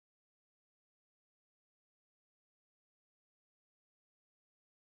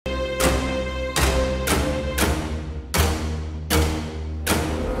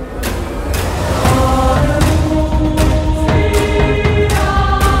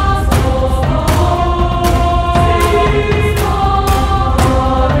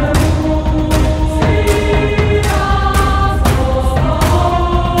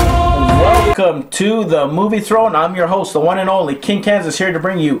to the Movie Throne. I'm your host, the one and only King Kansas, here to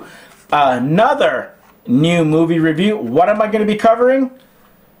bring you another new movie review. What am I going to be covering?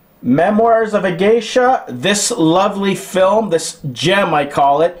 Memoirs of a Geisha. This lovely film, this gem I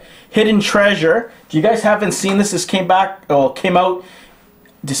call it, hidden treasure. If you guys haven't seen this, this came out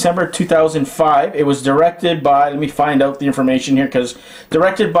December 2005. It was directed by, let me find out the information here, because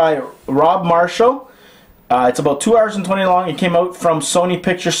directed by Rob Marshall. It's about 2 hours and 20 long. It came out from Sony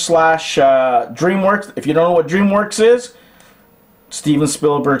Pictures / DreamWorks. If you don't know what DreamWorks is, Steven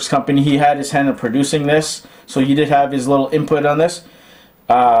Spielberg's company. He had his hand in producing this, so he did have his little input on this.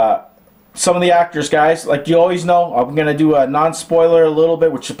 Some of the actors, guys, like you always know, I'm going to do a non-spoiler a little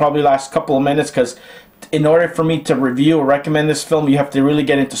bit, which will probably last a couple of minutes, because in order for me to review or recommend this film, you have to really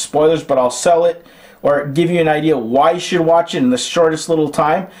get into spoilers, but I'll sell it or give you an idea why you should watch it in the shortest little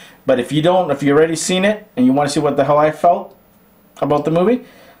time. But if you don't, if you've already seen it and you want to see what the hell I felt about the movie,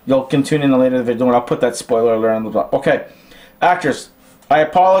 you'll can tune in later in the video and I'll put that spoiler alert on the top. Okay, actors, I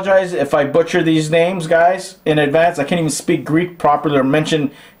apologize if I butcher these names, guys, in advance. I can't even speak Greek properly or mention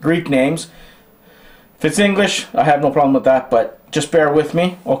Greek names. If it's English, I have no problem with that, but just bear with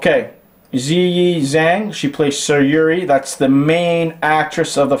me. Okay, Ziyi Zhang, she plays Sayuri. That's the main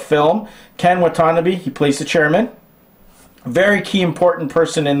actress of the film. Ken Watanabe, he plays the chairman. Very key important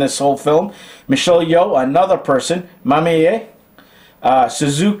person in this whole film. Michelle Yeoh, another person. Mamie.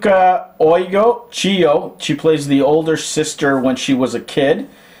 Suzuka Ohgo, Chiyo. She plays the older sister when she was a kid.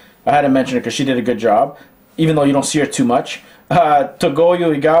 I had to mention her because she did a good job, even though you don't see her too much.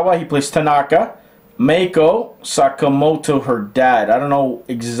 Togoyo Igawa, he plays Tanaka. Meiko Sakamoto, her dad. I don't know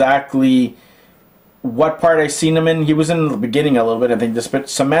exactly what part I seen him in. He was in the beginning a little bit, I think. This, but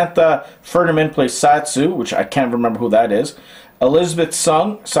Samantha Ferdinand plays Satsu, which I can't remember who that is. Elizabeth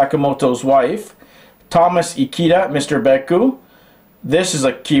Sung, Sakamoto's wife. Thomas Ikeda, Mr. Beku. This is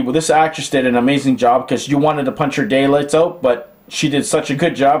a key. Well, this actress did an amazing job because you wanted to punch her daylights out, but she did such a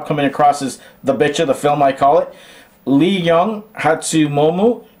good job coming across as the bitch of the film, I call it. Lee Young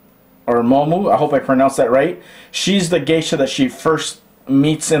Hatsumomu, or Momu, I hope I pronounced that right. She's the geisha that she first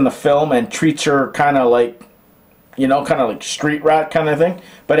meets in the film and treats her kind of like, you know, kind of like street rat kind of thing.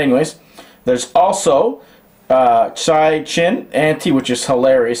 But anyways, there's also Chai Chin, Auntie, which is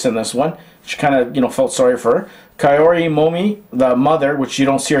hilarious in this one. She kind of, you know, felt sorry for her. Kaori Momi, the mother, which you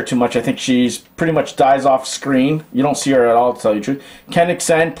don't see her too much. I think she's pretty much dies off screen. You don't see her at all, to tell you the truth.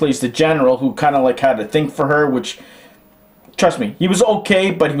 Kennick-san plays the general who kind of like had a thing for her, which, trust me, he was okay,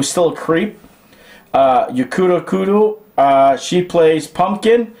 but he was still a creep. Youki Kudoh, she plays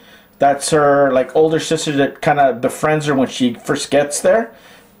Pumpkin. That's her like older sister that kind of befriends her when she first gets there.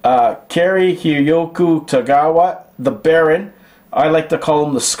 Kari Hiroyoku Tagawa, the Baron. I like to call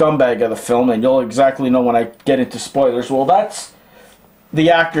him the scumbag of the film, and you'll exactly know when I get into spoilers. Well, that's the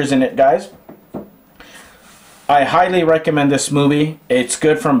actors in it, guys. I highly recommend this movie. It's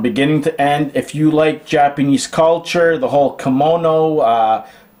good from beginning to end. If you like Japanese culture, the whole kimono,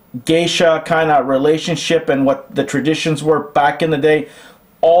 geisha kind of relationship and what the traditions were back in the day,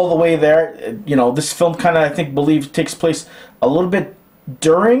 all the way there. You know, this film kind of, I think, takes place a little bit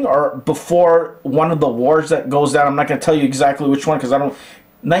during or before one of the wars that goes down. I'm not going to tell you exactly which one because I don't.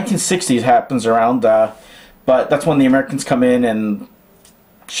 1960s happens around, but that's when the Americans come in and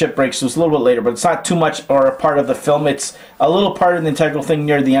shit breaks. So it's a little bit later, but it's not too much or a part of the film. It's a little part of the integral thing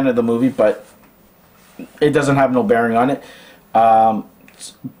near the end of the movie, but it doesn't have no bearing on it.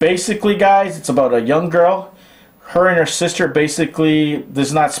 Basically, guys, it's about a young girl. Her and her sister, basically, this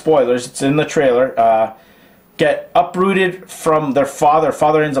is not spoilers, it's in the trailer, get uprooted from their father.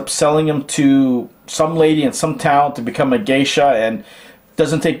 Father ends up selling him to some lady in some town to become a geisha, and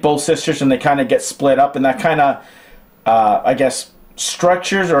doesn't take both sisters, and they kind of get split up, and that kind of, I guess,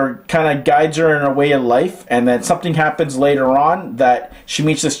 structures or kind of guides her in her way of life. And then something happens later on that she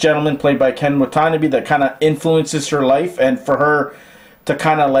meets this gentleman played by Ken Watanabe that kind of influences her life, and for her to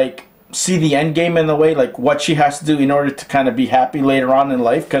kind of like see the end game in the way, like what she has to do in order to kind of be happy later on in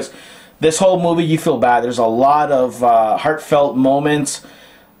life. Because this whole movie, you feel bad. There's a lot of heartfelt moments,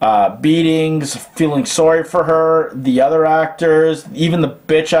 beatings, feeling sorry for her, the other actors, even the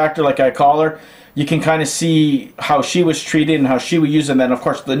bitch actor, like I call her. You can kind of see how she was treated and how she would use it. And then, of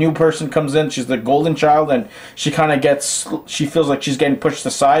course, the new person comes in. She's the golden child, and she kind of gets, she feels like she's getting pushed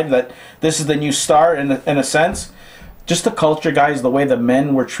aside, that this is the new star in a sense. Just the culture, guys, the way the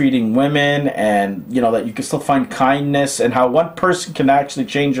men were treating women, and, you know, that you can still find kindness, and how one person can actually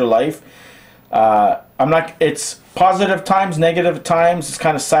change your life. It's positive times, negative times. It's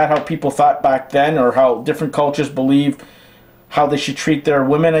kind of sad how people thought back then, or how different cultures believe how they should treat their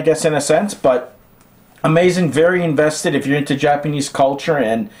women, I guess, in a sense. But amazing, very invested if you're into Japanese culture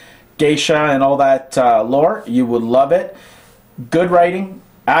and geisha and all that lore, you would love it. Good writing.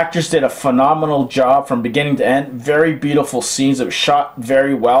 Actors did a phenomenal job from beginning to end. Very beautiful scenes. It was shot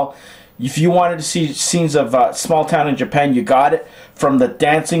very well. If you wanted to see scenes of small town in Japan, you got it. From the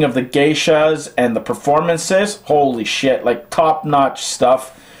dancing of the geishas and the performances, holy shit, like top-notch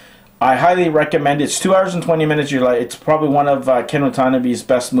stuff. I highly recommend it. It's 2 hours and 20 minutes. You're like, it's probably one of Ken Watanabe's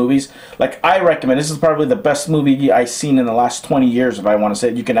best movies. Like, I recommend, this is probably the best movie I've seen in the last 20 years, if I want to say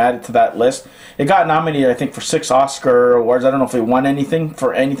it. You can add it to that list. It got nominated, I think, for 6 Oscar awards. I don't know if it won anything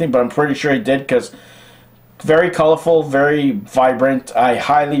for anything, but I'm pretty sure it did, because very colorful, very vibrant. I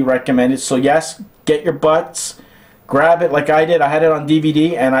highly recommend it. So yes, get your butts. Grab it like I did. I had it on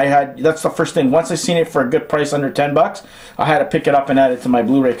DVD, and that's the first thing. Once I seen it for a good price, under $10, I had to pick it up and add it to my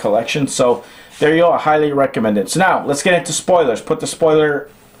Blu-ray collection. So there you go. I highly recommend it. So now let's get into spoilers. Put the spoiler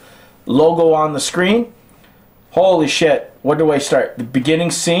logo on the screen. Holy shit! Where do I start? The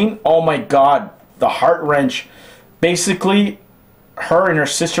beginning scene. Oh my god, the heart wrench. Basically, her and her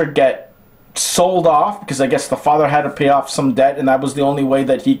sister get sold off because I guess the father had to pay off some debt, and that was the only way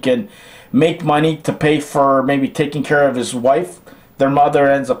that he can make money to pay for maybe taking care of his wife. Their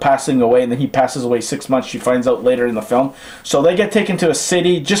mother ends up passing away, and then he passes away 6 months. She finds out later in the film. So they get taken to a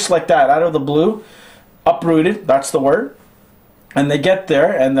city just like that, out of the blue. Uprooted, that's the word. And they get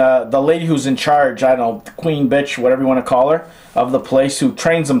there, and the lady who's in charge, I don't know, the queen bitch, whatever you want to call her, of the place, who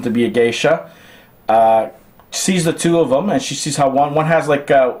trains them to be a geisha, sees the two of them, and she sees how one has like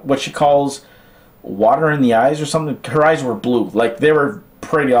what she calls water in the eyes or something. Her eyes were blue. Like, they were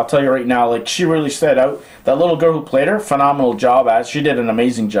pretty, I'll tell you right now. Like, she really stood out. That little girl who played her, phenomenal job. She did an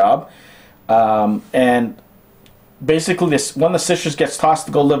amazing job. And basically, one of the sisters gets tossed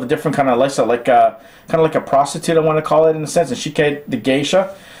to go live a different kind of lifestyle, like kind of like a prostitute, I want to call it, in a sense. And she came the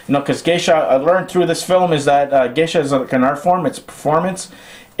geisha, you know, because geisha, I learned through this film, is that geisha is like an art form. It's performance.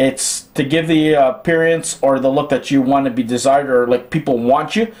 It's to give the appearance or the look that you want to be desired, or like people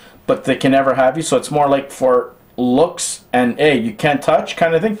want you, but they can never have you. So it's more like for looks and, hey, you can't touch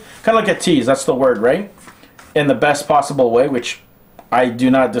kind of thing. Kind of like a tease, that's the word, right? In the best possible way, which I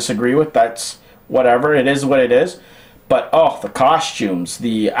do not disagree with. That's whatever, it is what it is. But oh, the costumes,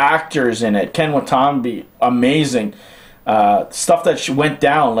 the actors in it, Ken Watanabe, amazing. Stuff that she went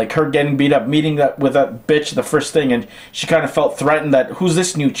down, like her getting beat up, meeting with that bitch the first thing, and she kind of felt threatened that, who's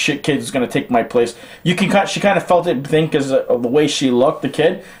this new chick kid who's going to take my place? She kind of felt it, think, because of the way she looked, the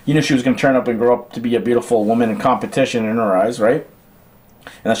kid. You knew she was going to turn up and grow up to be a beautiful woman in competition in her eyes, right?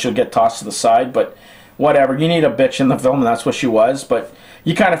 And that she'll get tossed to the side, but whatever. You need a bitch in the film, and that's what she was. But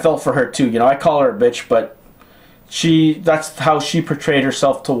you kind of felt for her too. You know, I call her a bitch, but that's how she portrayed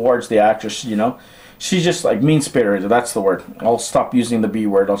herself towards the actress, you know. She's just like mean-spirited, that's the word. I'll stop using the B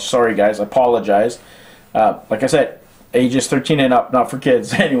word. Oh, sorry, guys, I apologize. Like I said, ages 13 and up, not for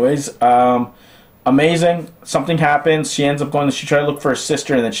kids. Anyways, amazing. Something happens. She ends up she tries to look for her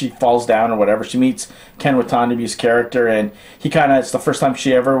sister, and then she falls down or whatever. She meets Ken Watanabe's character, and it's the first time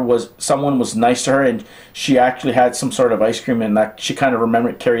someone was nice to her, and she actually had some sort of ice cream, and that she kind of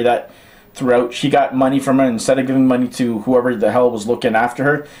remembered, carry that throughout. She got money from her, and instead of giving money to whoever the hell was looking after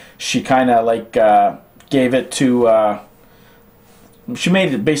her, she kind of like gave it to she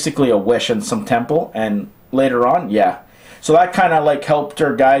made it basically a wish in some temple, and later on, yeah, so that kind of like helped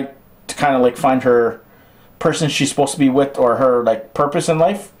her guide to kind of like find her person she's supposed to be with, or her like purpose in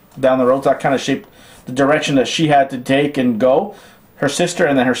life down the road. That kind of shaped the direction that she had to take and go. Her sister,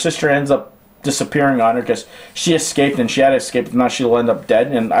 and then her sister ends up disappearing on her because she escaped, and she had escaped, and now she'll end up dead.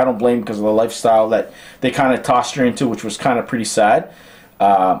 And I don't blame, because of the lifestyle that they kind of tossed her into, which was kind of pretty sad.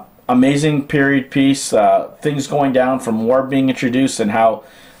 Amazing period piece, things going down from war being introduced, and how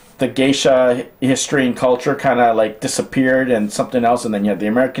the geisha history and culture kind of like disappeared and something else, and then you had the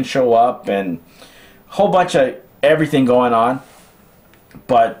Americans show up, and a whole bunch of everything going on,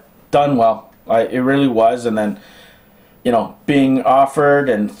 but done well. It really was. And then, you know, being offered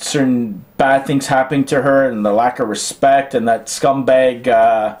and certain bad things happening to her, and the lack of respect, and that scumbag,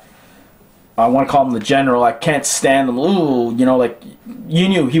 I want to call him the general, I can't stand him. Ooh, you know, like, you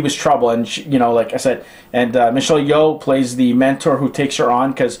knew he was trouble. And she, you know, like I said, and Michelle Yeoh plays the mentor who takes her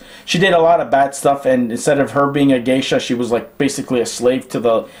on, because she did a lot of bad stuff, and instead of her being a geisha, she was like basically a slave to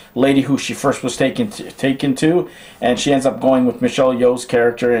the lady who she first was taken to, and she ends up going with Michelle Yeoh's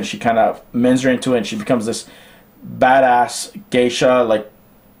character, and she kind of mends her into it, and she becomes this badass geisha. Like,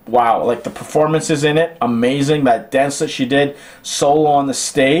 wow, like the performances in it, amazing. That dance that she did solo on the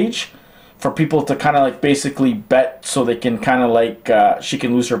stage for people to kind of like basically bet so they can kind of like she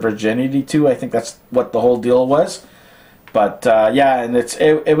can lose her virginity too. I think that's what the whole deal was. But yeah, and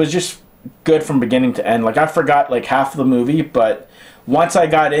it was just good from beginning to end. Like, I forgot like half of the movie, but once I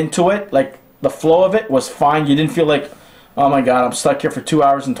got into it, like, the flow of it was fine. You didn't feel like, oh my god, I'm stuck here for 2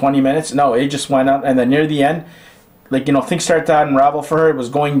 hours and 20 minutes. No, it just went out, and then near the end, like, you know, things started to unravel for her. It was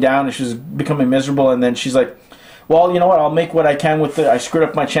going down, and she was becoming miserable, and then she's like, well, you know what, I'll make what I can with it. I screwed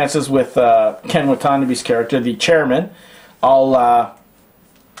up my chances with Ken Watanabe's character, the chairman. I'll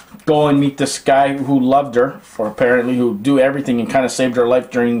go and meet this guy who loved her, or apparently who do everything and kind of saved her life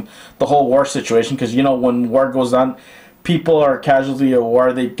during the whole war situation, because, you know, when war goes on, people are casualty of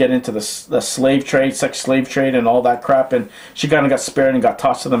war. They get into the slave trade, sex slave trade, and all that crap. And she kind of got spared and got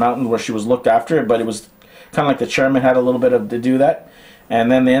tossed to the mountains where she was looked after. But it was kind of like the chairman had a little bit of to do that.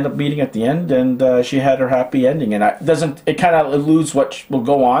 And then they end up meeting at the end, and she had her happy ending. And it kind of eludes what will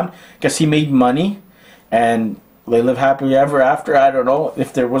go on. Because he made money, and they live happily ever after. I don't know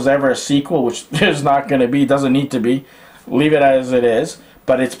if there was ever a sequel, which there's not going to be. Doesn't need to be. Leave it as it is.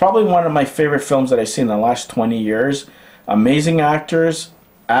 But it's probably one of my favorite films that I've seen in the last 20 years. Amazing actors,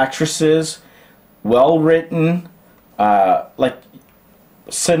 actresses, well written, like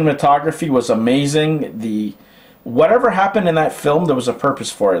cinematography was amazing. Whatever happened in that film, there was a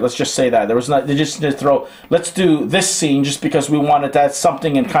purpose for it. Let's just say that. There was not, they just didn't throw, let's do this scene just because we wanted to add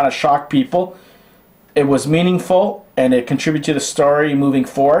something and kind of shock people. It was meaningful, and it contributed to the story moving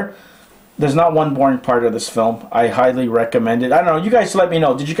forward. There's not one boring part of this film. I highly recommend it. I don't know, you guys let me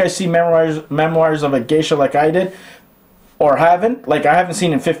know. Did you guys see Memoirs of a Geisha like I did? Or haven't? Like, I haven't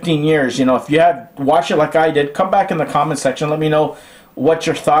seen in 15 years. You know, if you have watched it like I did, come back in the comment section. Let me know what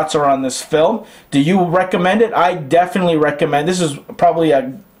your thoughts are on this film. Do you recommend it? I definitely recommend. This is probably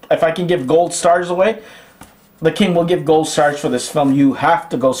if I can give gold stars away, the king will give gold stars for this film. You have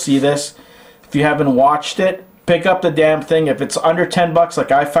to go see this. If you haven't watched it, pick up the damn thing. If it's under 10 bucks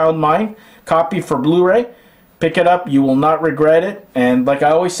like I found mine, copy for Blu-ray, pick it up. You will not regret it. And like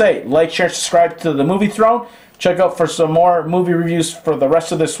I always say, like, share, subscribe to the Movie Throne. Check out for some more movie reviews for the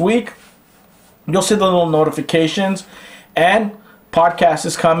rest of this week. You'll see the little notifications. And podcast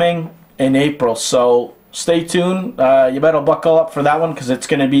is coming in April. So stay tuned. You better buckle up for that one because it's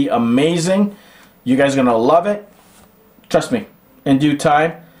going to be amazing. You guys are going to love it. Trust me, in due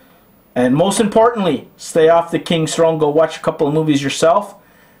time. And most importantly, stay off the king's throne. Go watch a couple of movies yourself.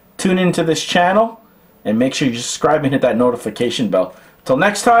 Tune into this channel. And make sure you subscribe and hit that notification bell. Till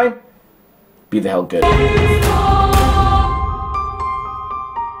next time. Be the hell good.